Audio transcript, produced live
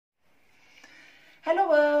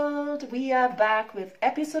episode. We are back with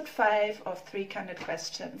episode 5 of 3 Candid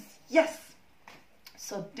Questions. Yes!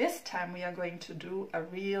 So this time we are going to do a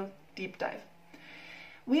real deep dive.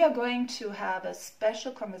 We are going to have a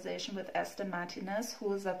special conversation with Esther Martinez,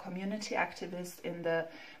 who is a community activist in the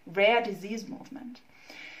rare disease movement.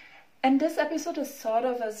 And this episode is sort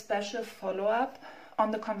of a special follow-up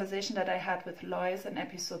on the conversation that I had with Lois in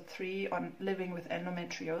episode 3 on living with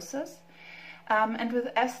endometriosis. And with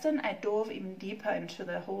Esther, I dove even deeper into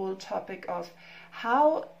the whole topic of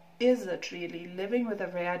how is it really living with a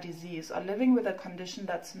rare disease or living with a condition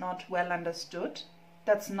that's not well understood,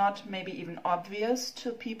 that's not maybe even obvious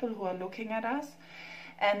to people who are looking at us,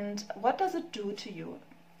 and what does it do to you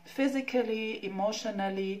physically,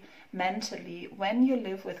 emotionally, mentally when you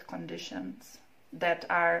live with conditions that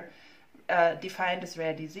are defined as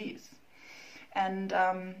rare disease. And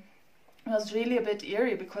it was really a bit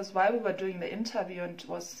eerie because while we were doing the interview, and it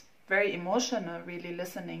was very emotional really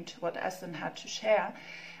listening to what Esther had to share,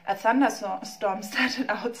 a thunderstorm started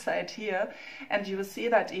outside here, and you will see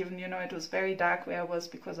that even, it was very dark where I was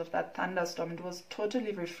because of that thunderstorm. It was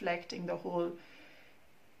totally reflecting the whole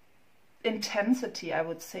intensity, I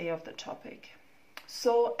would say, of the topic.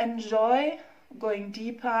 So enjoy going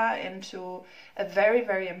deeper into a very,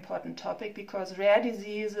 very important topic, because rare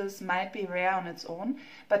diseases might be rare on its own,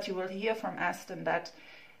 but you will hear from Aston that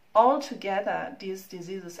altogether these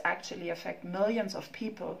diseases actually affect millions of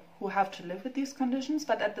people who have to live with these conditions,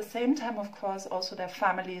 but at the same time, of course, also their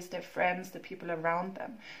families, their friends, the people around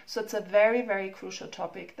them. So it's a very, very crucial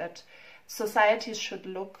topic that societies should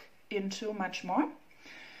look into much more.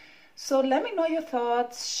 So let me know your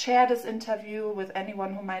thoughts, share this interview with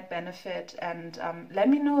anyone who might benefit, and let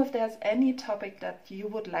me know if there's any topic that you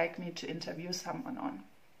would like me to interview someone on.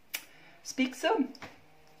 Speak soon.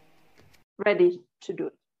 Ready to do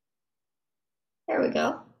it. There we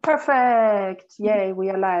go. Perfect. Yay, we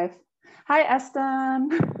are live. Hi, Aston.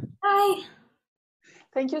 Hi.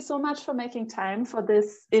 Thank you so much for making time for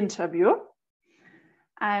this interview.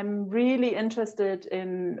 I'm really interested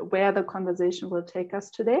in where the conversation will take us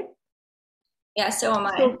today. Yeah, so am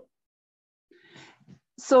I.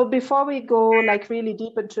 So before we go really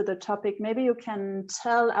deep into the topic, maybe you can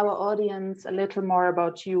tell our audience a little more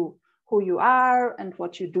about you, who you are and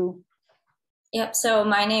what you do. Yep, so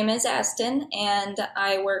my name is Aston, and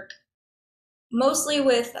I work mostly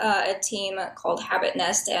with a team called Habit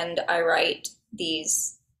Nest, and I write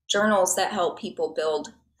these journals that help people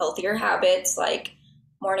build healthier habits like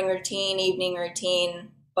morning routine, evening routine,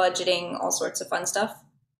 budgeting, all sorts of fun stuff.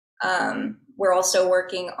 We're also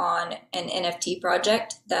working on an NFT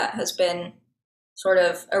project that has been sort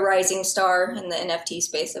of a rising star in the NFT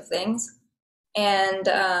space of things.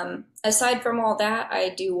 And aside from all that, I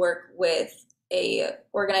do work with a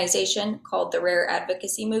organization called the Rare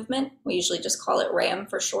Advocacy Movement. We usually just call it RAM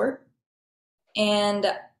for short. And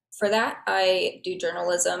for that, I do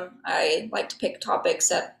journalism. I like to pick topics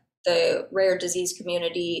that the rare disease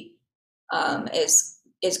community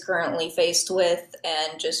is currently faced with,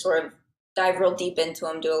 and just sort of dive real deep into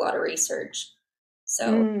them, do a lot of research.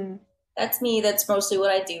 So that's me. That's mostly what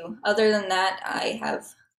I do. Other than that, I have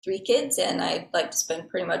 3 kids, and I like to spend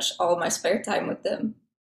pretty much all of my spare time with them.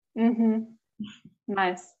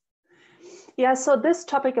 Nice. Yeah, so this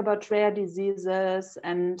topic about rare diseases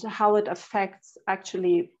and how it affects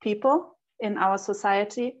actually people in our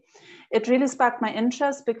society, it really sparked my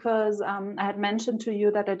interest because I had mentioned to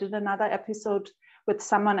you that I did another episode with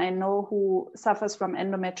someone I know who suffers from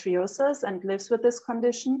endometriosis and lives with this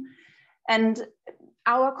condition. And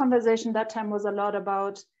our conversation that time was a lot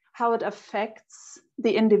about how it affects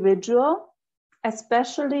the individual,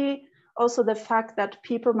 especially also the fact that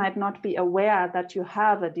people might not be aware that you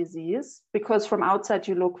have a disease, because from outside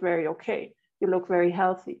you look very okay, you look very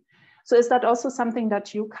healthy. So is that also something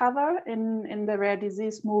that you cover in the rare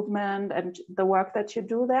disease movement and the work that you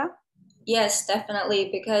do there? Yes, definitely,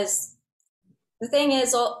 because the thing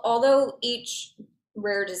is, although each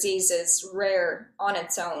rare disease is rare on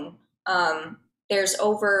its own, there's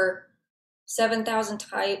over 7,000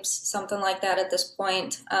 types, something like that at this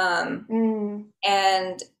point.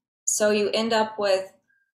 And so you end up with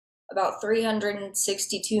about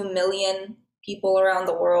 362 million people around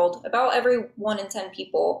the world. About every 1 in 10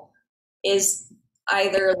 people is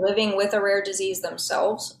either living with a rare disease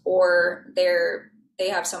themselves, or they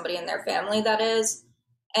have somebody in their family that is.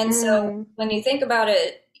 And so when you think about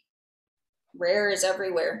it, rare is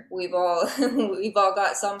everywhere. We've all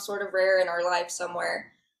got some sort of rare in our life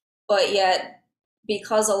somewhere. But yet,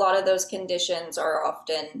 because a lot of those conditions are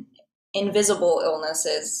often invisible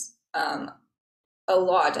illnesses, a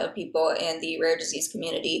lot of people in the rare disease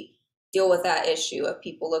community deal with that issue of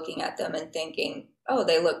people looking at them and thinking, oh,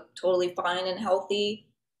 they look totally fine and healthy.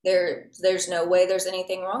 There's no way there's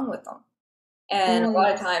anything wrong with them. And a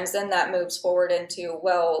lot of Mm. times then that moves forward into,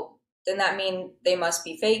 well, then that means they must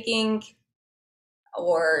be faking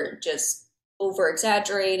or just over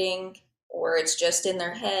exaggerating or it's just in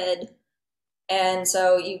their head. And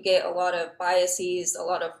so you get a lot of biases, a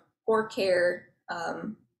lot of poor care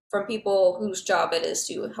from people whose job it is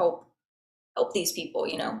to help these people,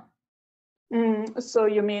 you know. So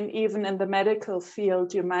you mean even in the medical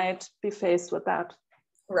field, you might be faced with that?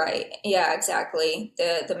 Right. Yeah, exactly.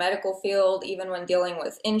 The medical field, even when dealing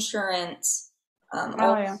with insurance,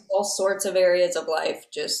 Oh, yeah. all sorts of areas of life,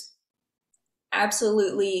 just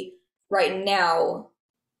absolutely right now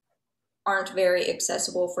aren't very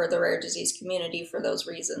accessible for the rare disease community for those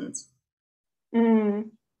reasons.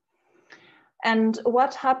 Mm. And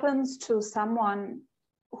what happens to someone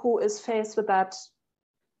who is faced with that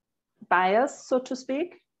bias, so to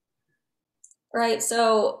speak? Right.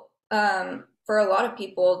 So, for a lot of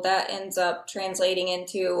people, that ends up translating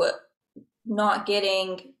into not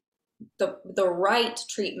getting the right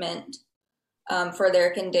treatment for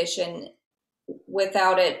their condition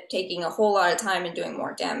without it taking a whole lot of time and doing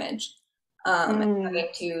more damage. Mm. Having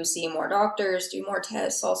to see more doctors, do more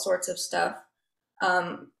tests, all sorts of stuff.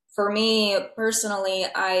 For me personally,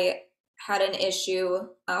 I had an issue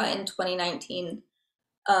in 2019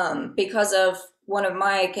 because of one of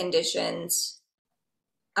my conditions.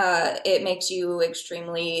 It makes you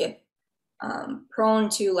extremely prone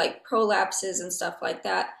to like prolapses and stuff like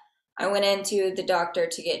that. I went into the doctor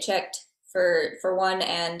to get checked for one,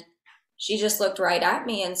 and she just looked right at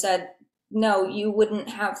me and said, "No, you wouldn't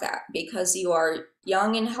have that because you are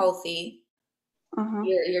young and healthy. Uh-huh.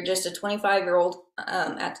 You're just a 25-year-old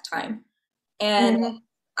at the time." And Mm-hmm.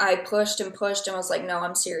 I pushed and pushed and was like, "No,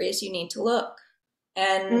 I'm serious. You need to look."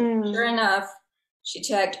 And sure Mm. enough, she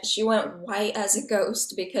checked. She went white as a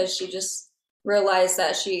ghost because she just realized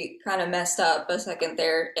that she kind of messed up a second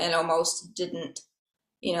there and almost didn't,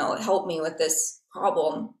 help me with this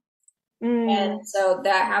problem. And Mm. so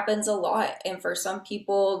that happens a lot. And for some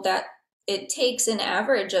people, that it takes an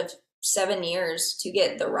average of 7 years to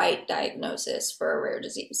get the right diagnosis for a rare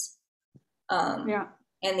disease. Um, Yeah.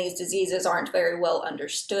 and these diseases aren't very well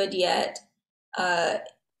understood yet. Uh,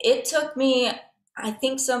 it took me, I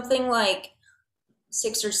think, something like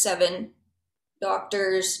 6 or 7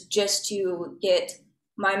 doctors just to get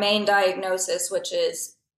my main diagnosis, which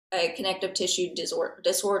is a connective tissue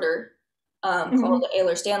disorder Mm-hmm. called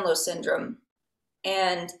Ehlers-Danlos syndrome.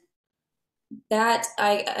 And that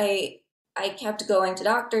I kept going to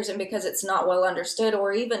doctors, and because it's not well understood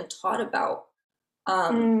or even taught about,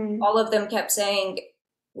 Mm. all of them kept saying,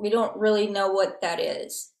 we don't really know what that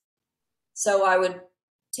is. So I would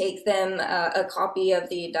take them a copy of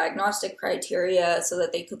the diagnostic criteria so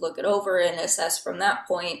that they could look it over and assess from that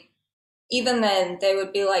point. Even then, they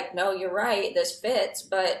would be like, no, you're right, this fits,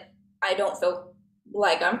 but I don't feel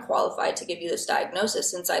like I'm qualified to give you this diagnosis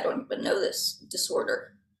since I don't even know this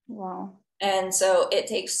disorder. Wow. And so it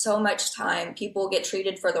takes so much time. People get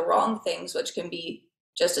treated for the wrong things, which can be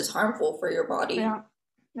just as harmful for your body. Yeah.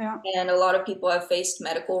 Yeah. And a lot of people have faced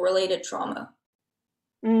medical related trauma.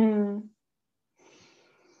 Mm.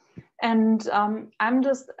 And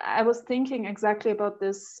I was thinking exactly about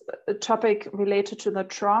this topic related to the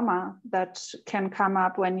trauma that can come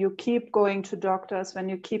up when you keep going to doctors, when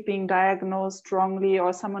you keep being diagnosed wrongly,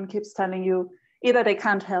 or someone keeps telling you either they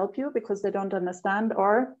can't help you because they don't understand,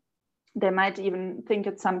 or they might even think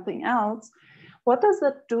it's something else. What does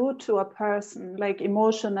that do to a person, like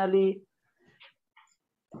emotionally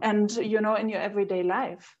and, in your everyday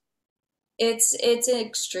life? It's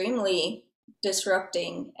extremely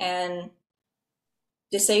disrupting and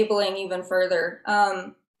disabling even further.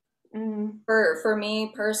 Mm. For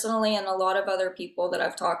me personally, and a lot of other people that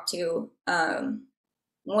I've talked to,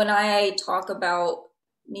 when I talk about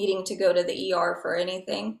needing to go to the ER for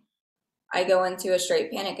anything, I go into a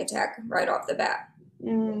straight panic attack right off the bat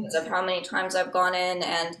because Mm. of how many times I've gone in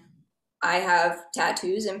and I have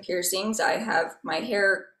tattoos and piercings. I have my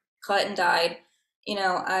hair cut and dyed.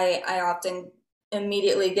 I often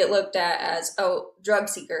immediately get looked at as, oh, drug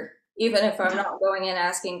seeker, even if I'm not going in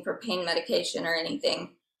asking for pain medication or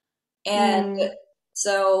anything. And Mm.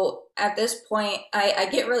 so at this point, I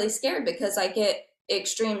get really scared because I get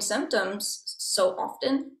extreme symptoms so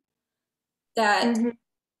often that Mm-hmm.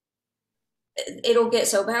 it'll get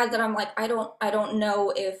so bad that I'm like, I don't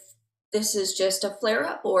know if this is just a flare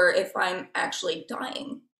up or if I'm actually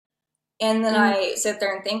dying. And then Mm. I sit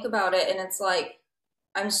there and think about it, and it's like,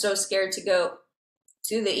 I'm so scared to go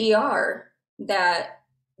to the ER that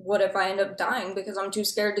what if I end up dying because I'm too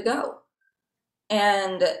scared to go?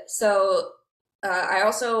 And so I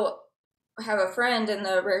also have a friend in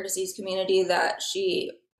the rare disease community that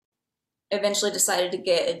she eventually decided to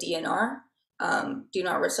get a DNR, do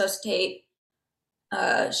not resuscitate.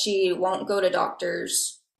 She won't go to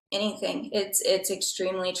doctors, anything. It's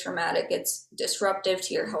extremely traumatic. It's disruptive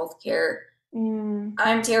to your health care.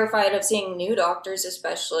 I'm terrified of seeing new doctors,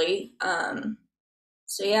 especially.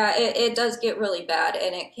 So yeah, it does get really bad,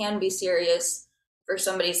 and it can be serious for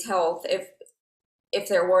somebody's health if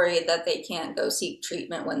they're worried that they can't go seek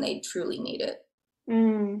treatment when they truly need it.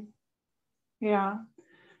 Yeah.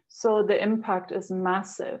 So the impact is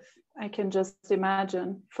massive. I can just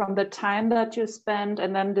imagine from the time that you spend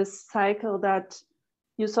and then this cycle that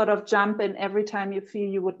you sort of jump in every time you feel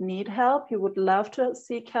you would need help, you would love to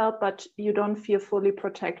seek help, but you don't feel fully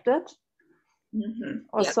protected.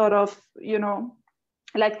 Or sort of, you know,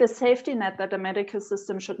 like the safety net that the medical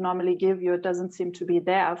system should normally give you, it doesn't seem to be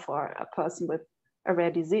there for a person with a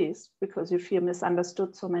rare disease because you feel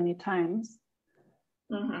misunderstood so many times.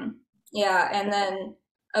 Yeah, and then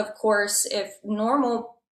of course, if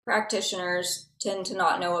normal practitioners tend to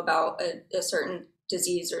not know about a certain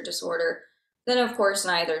disease or disorder, then of course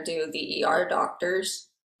neither do the ER doctors.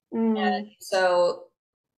 And so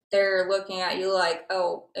they're looking at you like,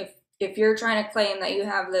 oh, if you're trying to claim that you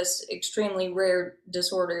have this extremely rare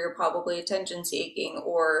disorder, you're probably attention seeking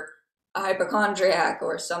or a hypochondriac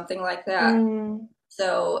or something like that.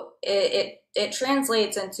 So it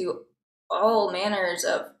translates into all manners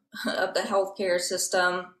of the healthcare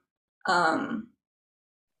system.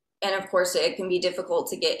 And of course, it can be difficult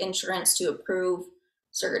to get insurance to approve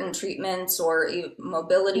certain treatments or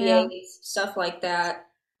mobility aids, stuff like that.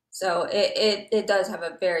 So it does have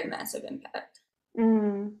a very massive impact.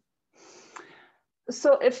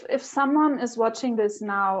 So if someone is watching this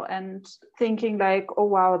now and thinking like, oh,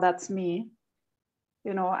 wow, that's me,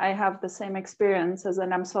 you know, I have the same experiences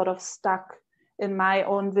and I'm sort of stuck in my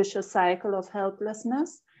own vicious cycle of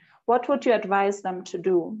helplessness, what would you advise them to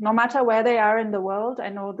do? No matter where they are in the world, I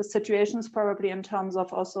know the situation is probably in terms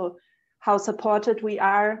of also how supported we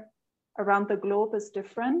are around the globe is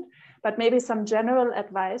different, but maybe some general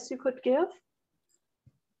advice you could give?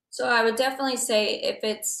 So I would definitely say if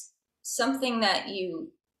it's something that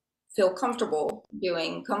you feel comfortable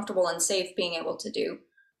doing, comfortable and safe being able to do,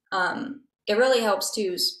 it really helps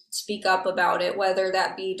to speak up about it, whether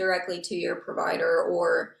that be directly to your provider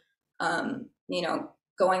or, you know,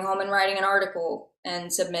 going home and writing an article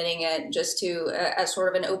and submitting it just to as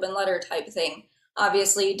sort of an open letter type thing.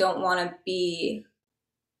 Obviously, you don't want to be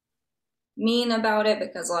mean about it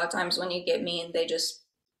because a lot of times when you get mean, they just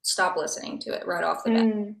stop listening to it right off the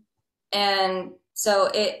bat. And so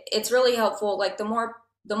it's really helpful. Like the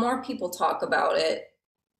more people talk about it,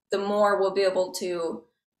 the more we'll be able to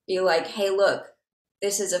be like, hey, look,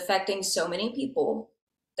 this is affecting so many people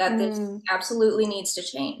that this absolutely needs to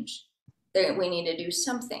change. We need to do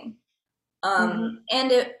something. And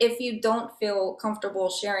if you don't feel comfortable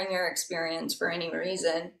sharing your experience for any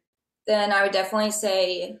reason, then I would definitely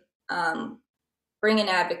say bring an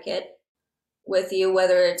advocate with you,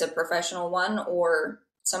 whether it's a professional one or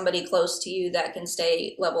somebody close to you that can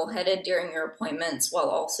stay level-headed during your appointments while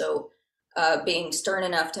also being stern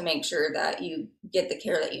enough to make sure that you get the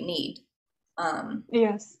care that you need.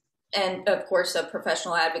 Yes. And of course, a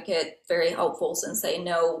professional advocate, very helpful since they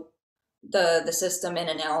know the system in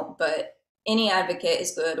and out, but any advocate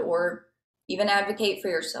is good, or even advocate for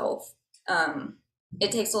yourself.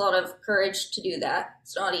 It takes a lot of courage to do that.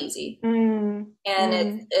 It's not easy.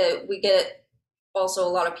 And we get also a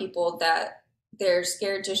lot of people that they're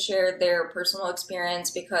scared to share their personal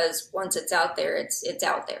experience because once it's out there, it's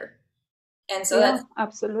out there. And so that's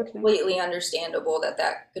absolutely completely understandable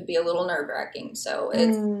that could be a little nerve-wracking. So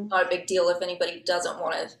it's not a big deal if anybody doesn't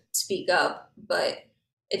want to speak up, but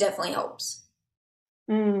it definitely helps.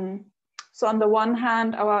 So on the one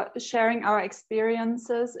hand, sharing our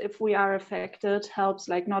experiences, if we are affected, helps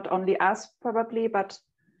like not only us probably, but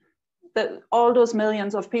all those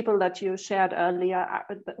millions of people that you shared earlier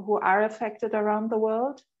who are affected around the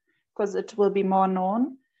world, because it will be more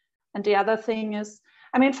known. And the other thing is,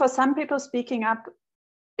 I mean, for some people speaking up,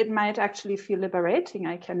 it might actually feel liberating,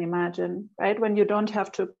 I can imagine, right? When you don't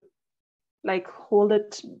have to like hold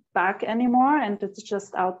it back anymore and it's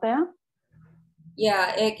just out there.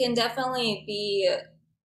 Yeah, it can definitely be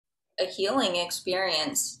a healing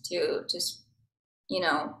experience to you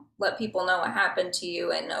know, let people know what happened to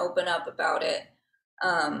you and open up about it.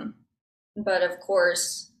 But of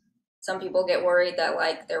course, some people get worried that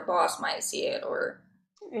like their boss might see it or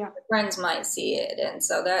their friends might see it, and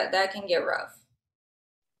so that can get rough.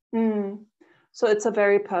 So it's a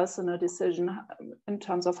very personal decision in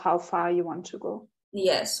terms of how far you want to go.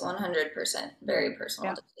 Yes, 100%. Very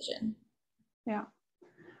personal decision. Yeah.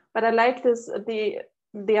 But I like this,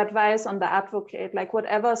 the advice on the advocate, like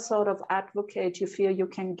whatever sort of advocate you feel you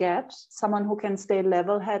can get, someone who can stay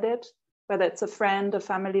level-headed, whether it's a friend, a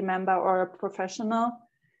family member, or a professional,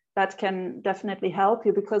 that can definitely help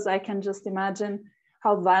you, because I can just imagine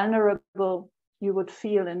how vulnerable you would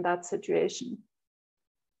feel in that situation.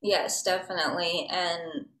 Yes, definitely.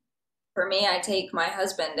 And for me, I take my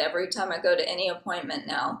husband every time I go to any appointment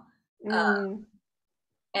now.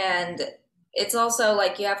 And it's also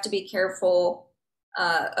like you have to be careful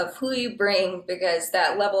of who you bring, because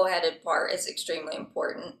that level-headed part is extremely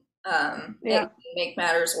important. It can make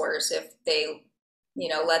matters worse if they,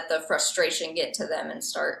 let the frustration get to them and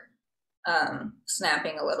start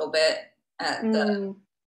snapping a little bit at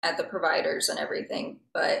the providers and everything.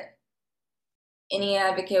 But any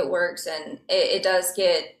advocate works, and it does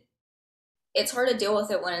it's hard to deal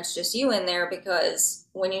with it when it's just you in there, because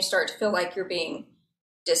when you start to feel like you're being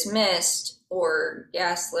dismissed or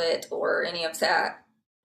gaslit or any of that,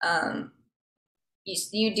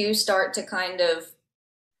 you do start to kind of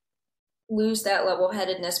lose that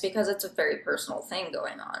level-headedness, because it's a very personal thing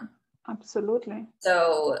going on. Absolutely.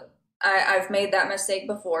 So I've made that mistake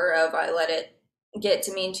before of I let it get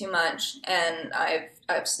to me too much, and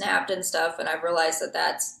I've snapped and stuff, and I've realized that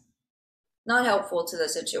that's not helpful to the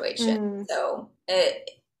situation. So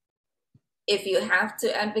if you have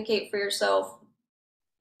to advocate for yourself,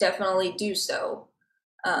 definitely do so.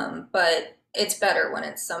 But it's better when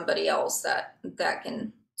it's somebody else that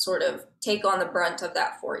can sort of take on the brunt of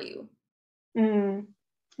that for you.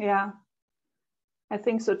 Yeah, I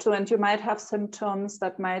think so too. And you might have symptoms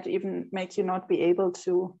that might even make you not be able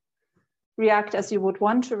to react as you would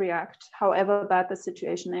want to react, however bad the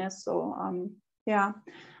situation is. So yeah,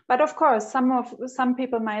 but of course, some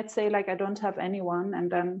people might say, like, I don't have anyone,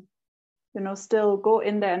 and then still go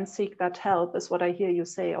in there and seek that help, is what I hear you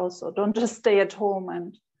say also. Don't just stay at home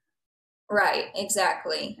and. Right,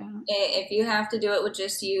 exactly. Yeah. If you have to do it with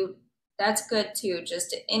just you, that's good too.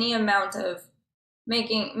 Just any amount of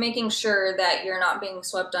making sure that you're not being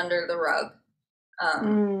swept under the rug.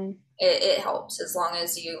 It helps, as long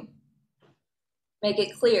as you make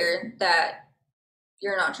it clear that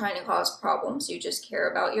you're not trying to cause problems. You just care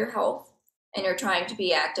about your health, and you're trying to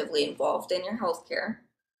be actively involved in your healthcare.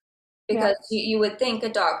 Because you would think a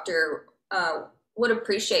doctor would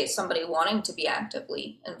appreciate somebody wanting to be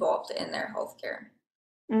actively involved in their healthcare.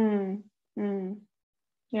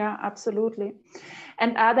 Yeah, absolutely.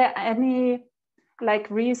 And are there any like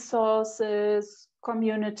resources,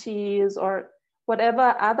 communities, or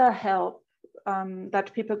whatever other help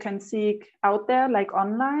that people can seek out there, like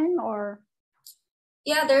online, or?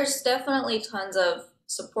 Yeah, there's definitely tons of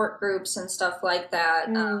support groups and stuff like that.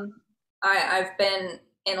 I've been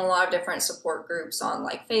in a lot of different support groups on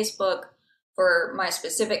like Facebook for my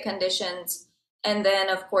specific conditions. And then,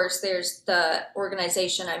 of course, there's the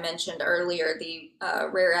organization I mentioned earlier, the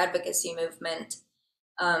Rare Advocacy Movement.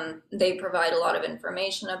 They provide a lot of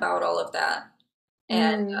information about all of that,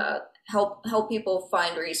 and help people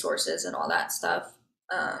find resources and all that stuff.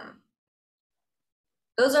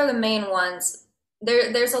 Those are the main ones.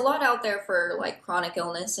 There's a lot out there for like chronic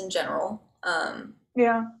illness in general.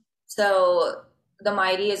 So the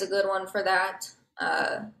Mighty is a good one for that.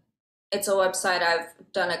 It's a website I've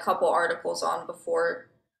done a couple articles on before.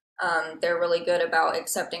 They're really good about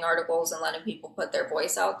accepting articles and letting people put their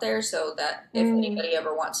voice out there, so that if anybody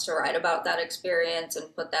ever wants to write about that experience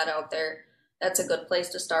and put that out there, that's a good place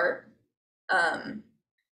to start.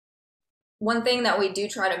 One thing that we do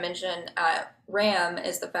try to mention at RAM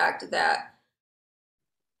is the fact that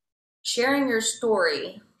sharing your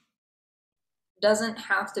story doesn't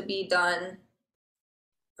have to be done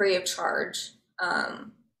free of charge,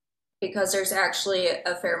 because there's actually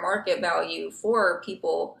a fair market value for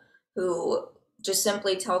people who just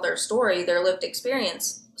simply tell their story, their lived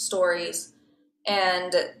experience stories.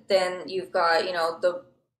 And then you've got, the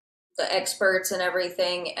experts and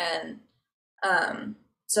everything. And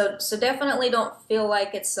so definitely don't feel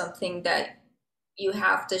like it's something that you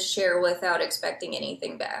have to share without expecting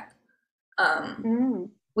anything back.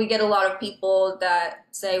 We get a lot of people that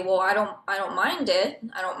say, well, I don't mind it.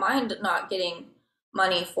 I don't mind not getting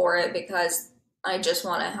money for it, because I just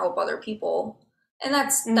want to help other people. And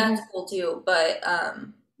that's cool too.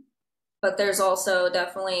 But there's also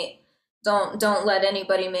definitely, don't let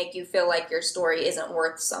anybody make you feel like your story isn't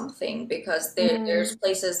worth something, because there's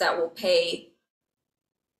places that will pay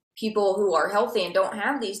people who are healthy and don't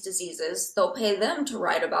have these diseases. They'll pay them to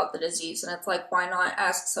write about the disease. And it's like, why not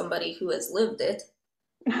ask somebody who has lived it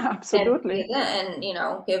Absolutely. And you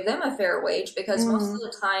know, give them a fair wage, because most of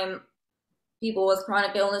the time people with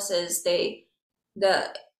chronic illnesses, they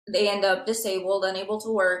end up disabled, unable to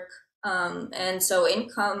work, and so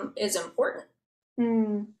income is important.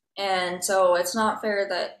 And so it's not fair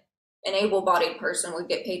that an able-bodied person would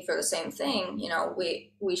get paid for the same thing. You know,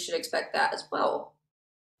 we should expect that as well.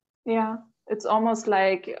 Yeah, it's almost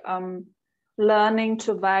like learning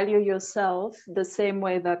to value yourself the same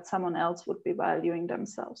way that someone else would be valuing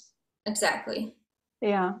themselves. Exactly.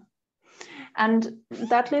 Yeah. And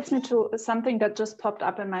that leads me to something that just popped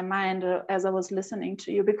up in my mind as I was listening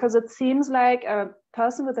to you, because it seems like a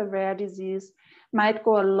person with a rare disease might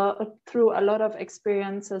go through a lot of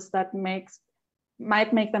experiences that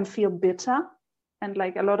might make them feel bitter and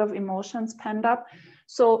like a lot of emotions pent up.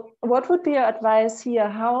 So what would be your advice here?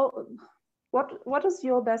 What is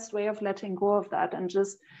your best way of letting go of that and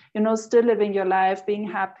just, still living your life, being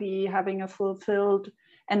happy, having a fulfilled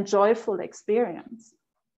and joyful experience?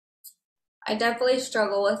 I definitely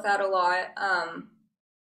struggle with that a lot.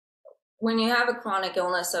 When you have a chronic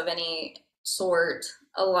illness of any sort,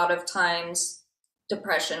 a lot of times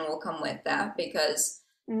depression will come with that, because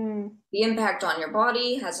the impact on your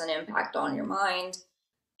body has an impact on your mind.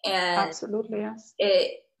 And absolutely, yes.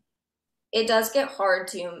 It does get hard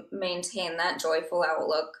to maintain that joyful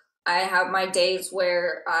outlook. I have my days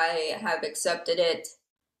where I have accepted it,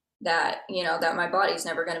 that, that my body's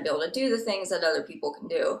never going to be able to do the things that other people can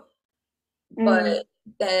do. But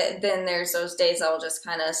then there's those days that'll just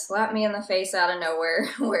kind of slap me in the face out of nowhere,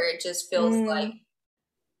 where it just feels like,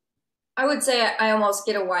 I would say I almost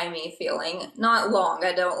get a why me feeling. Not long.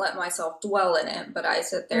 I don't let myself dwell in it, but I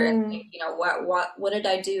sit there and think, what did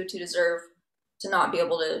I do to deserve to not be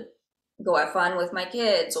able to go have fun with my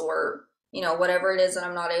kids, or, whatever it is that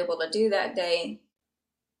I'm not able to do that day.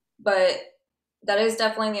 But that is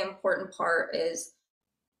definitely the important part, is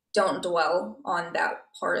don't dwell on that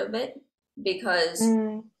part of it, because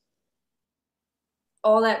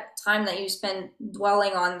all that time that you spend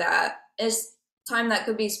dwelling on that is time that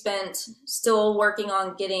could be spent still working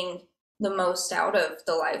on getting the most out of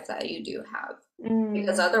the life that you do have,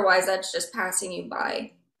 because otherwise that's just passing you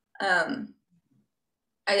by.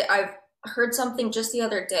 I've heard something just the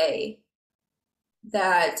other day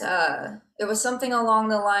that it was something along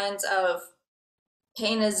the lines of,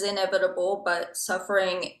 pain is inevitable, but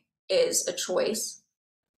suffering is a choice.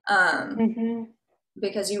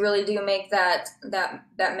 Because you really do make that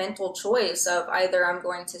mental choice of, either I'm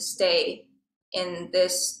going to stay in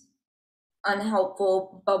this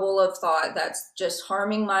unhelpful bubble of thought that's just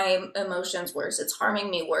harming my emotions worse. It's harming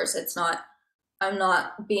me worse. I'm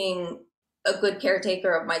not being a good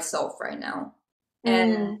caretaker of myself right now.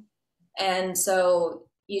 And so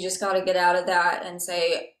you just got to get out of that and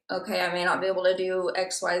say, okay, I may not be able to do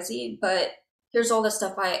X, Y, Z, but here's all the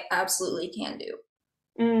stuff I absolutely can do.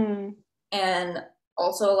 And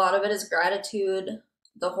also a lot of it is gratitude.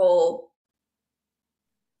 The whole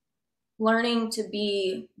learning to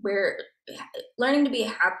be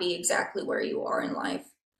happy exactly where you are in life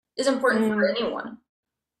is important for anyone.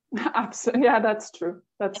 Absolutely. Yeah, that's true.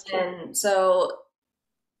 That's true. And so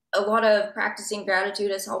a lot of practicing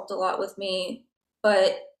gratitude has helped a lot with me,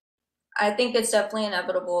 but I think it's definitely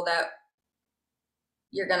inevitable that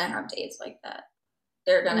you're going to have days like that.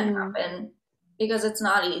 They're going to happen, because it's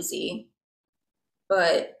not easy,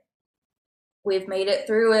 but we've made it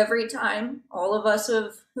through every time. All of us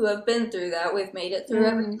who have been through that, we've made it through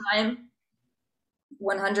every time.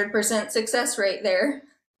 100% success rate there.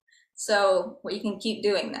 So we can keep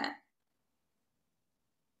doing that.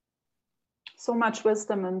 So much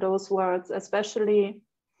wisdom in those words, especially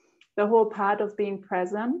the whole part of being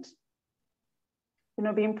present.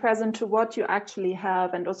 Being present to what you actually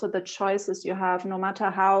have, and also the choices you have, no matter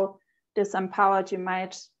how disempowered you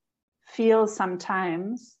might feel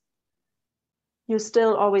sometimes, you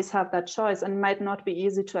still always have that choice, and it might not be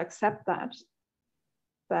easy to accept that.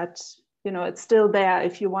 But, it's still there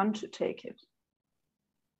if you want to take it.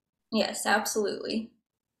 Yes, absolutely.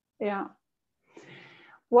 Yeah.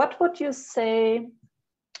 What would you say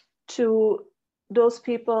to those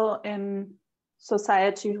people in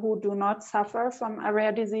society who do not suffer from a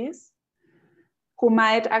rare disease, who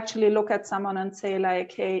might actually look at someone and say,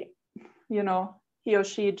 like, hey, he or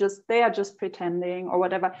she they are just pretending or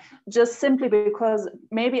whatever, just simply because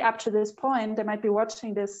maybe up to this point they might be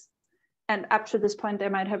watching this, and up to this point they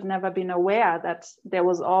might have never been aware that there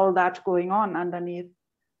was all that going on underneath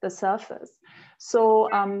the surface. So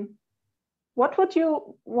what would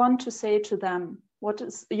you want to say to them? What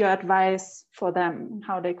is your advice for them,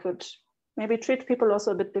 how they could maybe treat people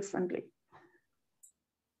also a bit differently?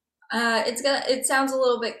 It sounds a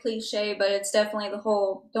little bit cliche, but it's definitely the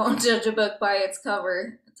whole don't judge a book by its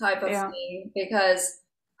cover type of Yeah. thing. Because,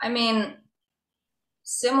 I mean,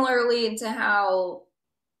 similarly to how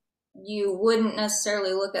you wouldn't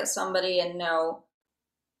necessarily look at somebody and know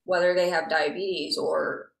whether they have diabetes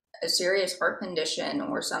or a serious heart condition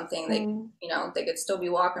or something, they could still be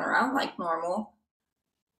walking around like normal.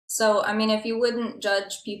 So, I mean, if you wouldn't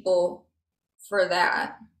judge people for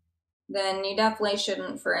that, then you definitely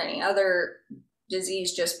shouldn't for any other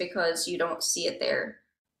disease just because you don't see it there.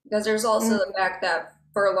 Because there's also the fact that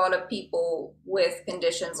for a lot of people with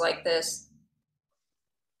conditions like this,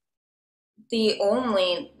 the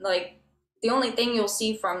only the only thing you'll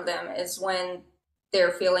see from them is when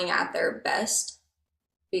they're feeling at their best,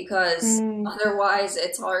 because otherwise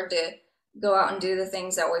it's hard to go out and do the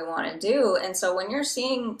things that we want to do. And so when you're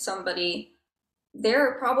seeing somebody,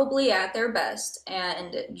 they're probably at their best,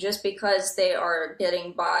 and just because they are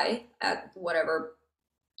getting by at whatever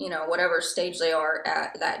stage they are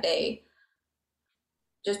at that day,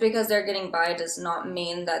 just because they're getting by does not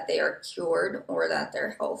mean that they are cured or that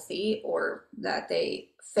they're healthy or that they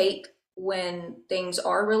fake when things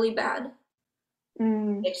are really bad.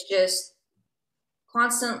 It's just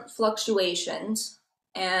constant fluctuations,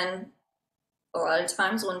 and a lot of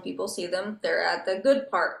times when people see them, they're at the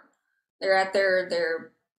good part. They're at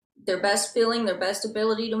their best feeling, their best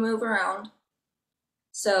ability to move around.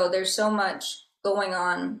 So there's so much going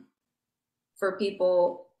on for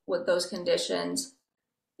people with those conditions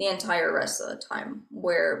the entire rest of the time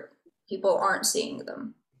where people aren't seeing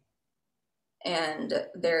them, and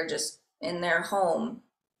they're just in their home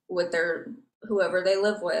with their whoever they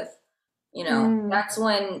live with. That's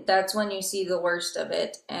when you see the worst of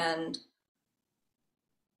it, and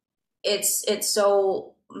it's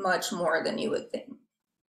so much more than you would think.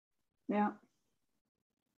 Yeah.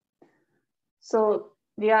 So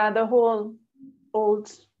yeah, the whole old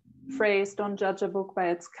phrase, don't judge a book by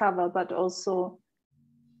its cover, but also,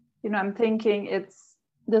 I'm thinking it's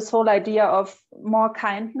this whole idea of more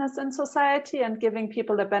kindness in society and giving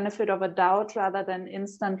people the benefit of a doubt rather than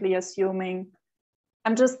instantly assuming.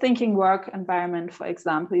 I'm just thinking work environment, for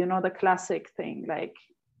example, the classic thing, like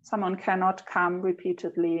someone cannot come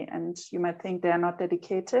repeatedly and you might think they're not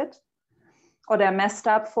dedicated or they're messed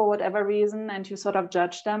up for whatever reason, and you sort of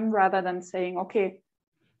judge them rather than saying, okay,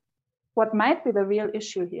 what might be the real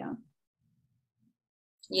issue here?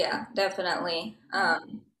 Yeah, definitely.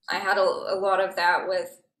 I had a lot of that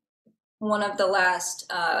with one of the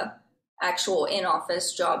last actual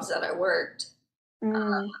in-office jobs that I worked.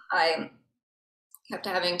 I kept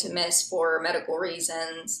having to miss for medical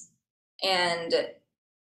reasons, and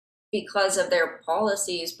because of their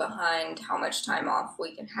policies behind how much time off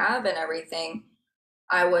we can have and everything,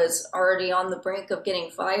 I was already on the brink of getting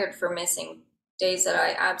fired for missing days that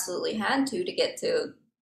I absolutely had to get to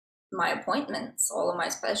my appointments, all of my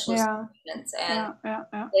specialist appointments. And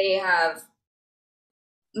they have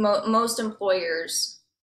most employers,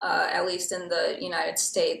 at least in the United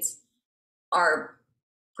States, are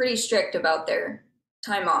pretty strict about their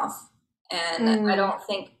time off, and I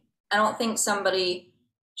don't think somebody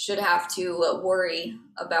should have to worry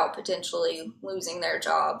about potentially losing their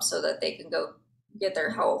job so that they can go get their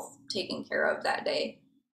health taken care of that day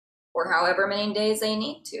or however many days they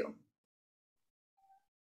need to.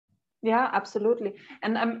 Yeah, absolutely.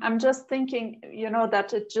 And I'm just thinking,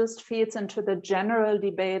 that it just feeds into the general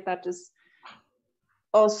debate that is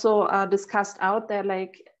also discussed out there,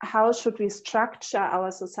 like how should we structure our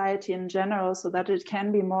society in general so that it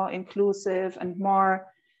can be more inclusive and more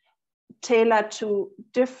tailored to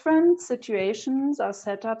different situations or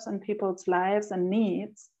setups in people's lives and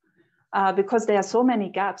needs, because there are so many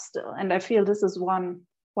gaps still. And I feel this is one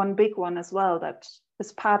big one as well that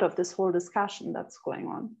is part of this whole discussion that's going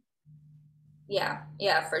on. Yeah,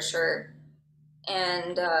 for sure.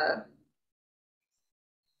 And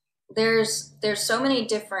there's so many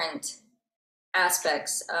different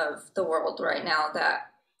aspects of the world right now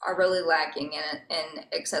that are really lacking in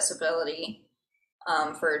accessibility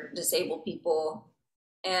for disabled people,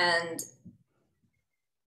 and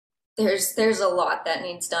there's a lot that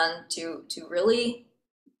needs done to really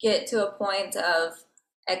get to a point of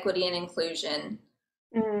equity and inclusion.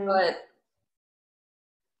 But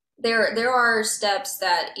there are steps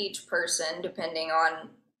that each person, depending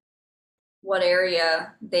on what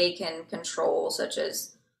area they can control, such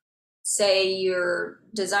as, say, you're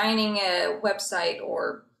designing a website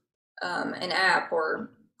or an app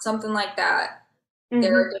or something like that.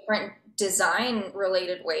 There are different design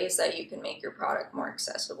related ways that you can make your product more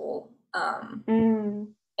accessible.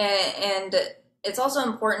 And it's also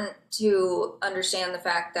important to understand the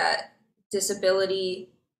fact that disability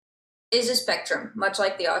is a spectrum, much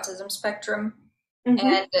like the autism spectrum. Mm-hmm.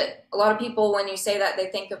 And a lot of people, when you say that, they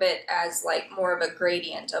think of it as like more of a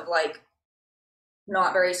gradient of like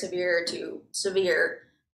not very severe to severe.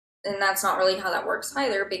 And that's not really how that works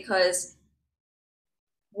either, because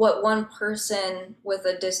what one person with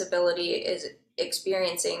a disability is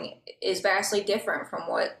experiencing is vastly different from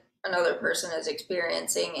what another person is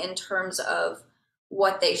experiencing in terms of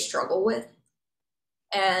what they struggle with.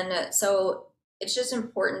 And so it's just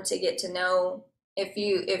important to get to know, if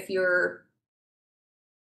you're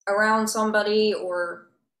around somebody or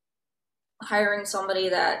hiring somebody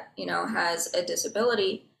that, you know, has a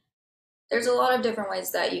disability, there's a lot of different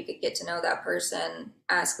ways that you could get to know that person,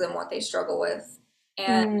 ask them what they struggle with,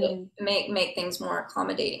 and make things more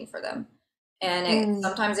accommodating for them. And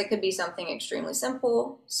sometimes it could be something extremely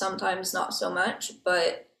simple, sometimes not so much,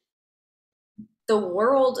 but the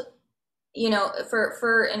world, you know,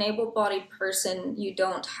 for an able-bodied person, you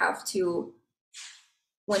don't have to,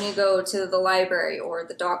 when you go to the library or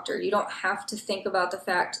the doctor, you don't have to think about the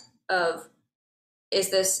fact of,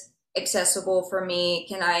 is this accessible for me?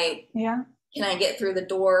 Can I get through the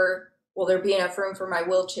door? Will there be enough room for my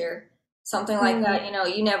wheelchair? Something like that, you know,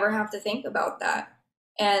 you never have to think about that.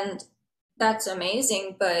 And that's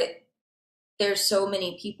amazing, but there's so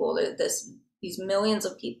many people, these millions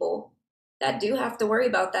of people that do have to worry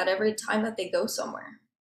about that every time that they go somewhere.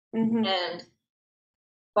 And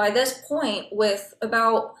by this point, with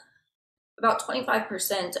about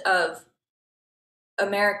 25% of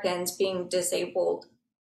Americans being disabled,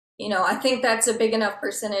 you know, I think that's a big enough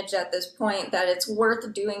percentage at this point that it's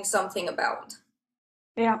worth doing something about.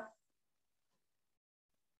 Yeah,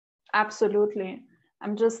 absolutely.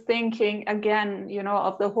 I'm just thinking again, you know,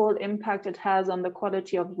 of the whole impact it has on the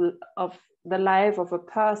quality of the life of a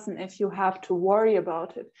person if you have to worry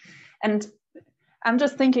about it. And I'm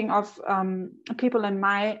just thinking of people in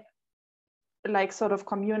my like sort of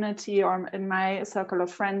community or in my circle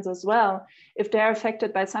of friends as well. If they're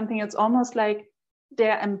affected by something, it's almost like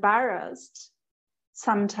they're embarrassed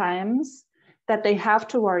sometimes that they have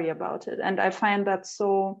to worry about it. And I find that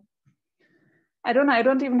so, I don't know, I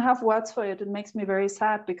don't even have words for it. It makes me very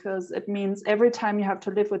sad, because it means every time you have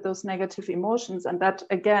to live with those negative emotions, and that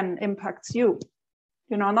again impacts you,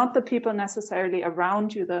 you know, not the people necessarily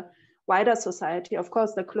around you, the wider society, of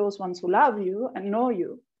course, the close ones who love you and know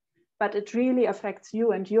you, but it really affects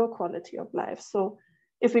you and your quality of life. So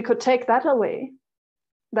if we could take that away,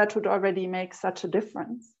 that would already make such a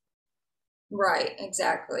difference. Right,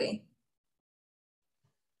 exactly.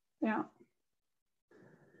 Yeah.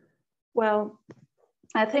 Well,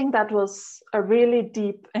 I think that was a really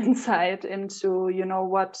deep insight into, you know,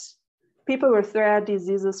 what people with rare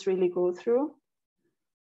diseases really go through.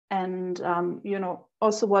 And, you know,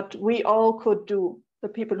 also what we all could do, the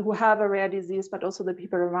people who have a rare disease, but also the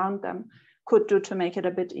people around them could do to make it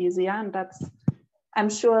a bit easier. And that's, I'm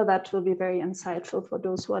sure that will be very insightful for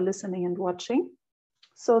those who are listening and watching.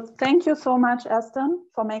 So thank you so much, Aston,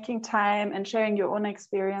 for making time and sharing your own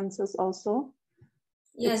experiences also.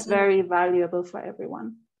 Yes, it's very valuable for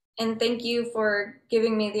everyone. And thank you for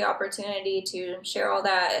giving me the opportunity to share all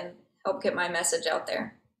that and help get my message out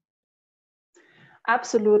there.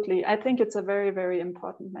 Absolutely. I think it's a very, very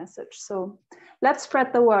important message. So let's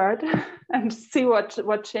spread the word and see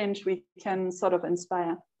what change we can sort of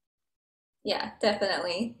inspire. Yeah,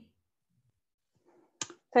 definitely.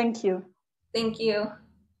 Thank you. Thank you.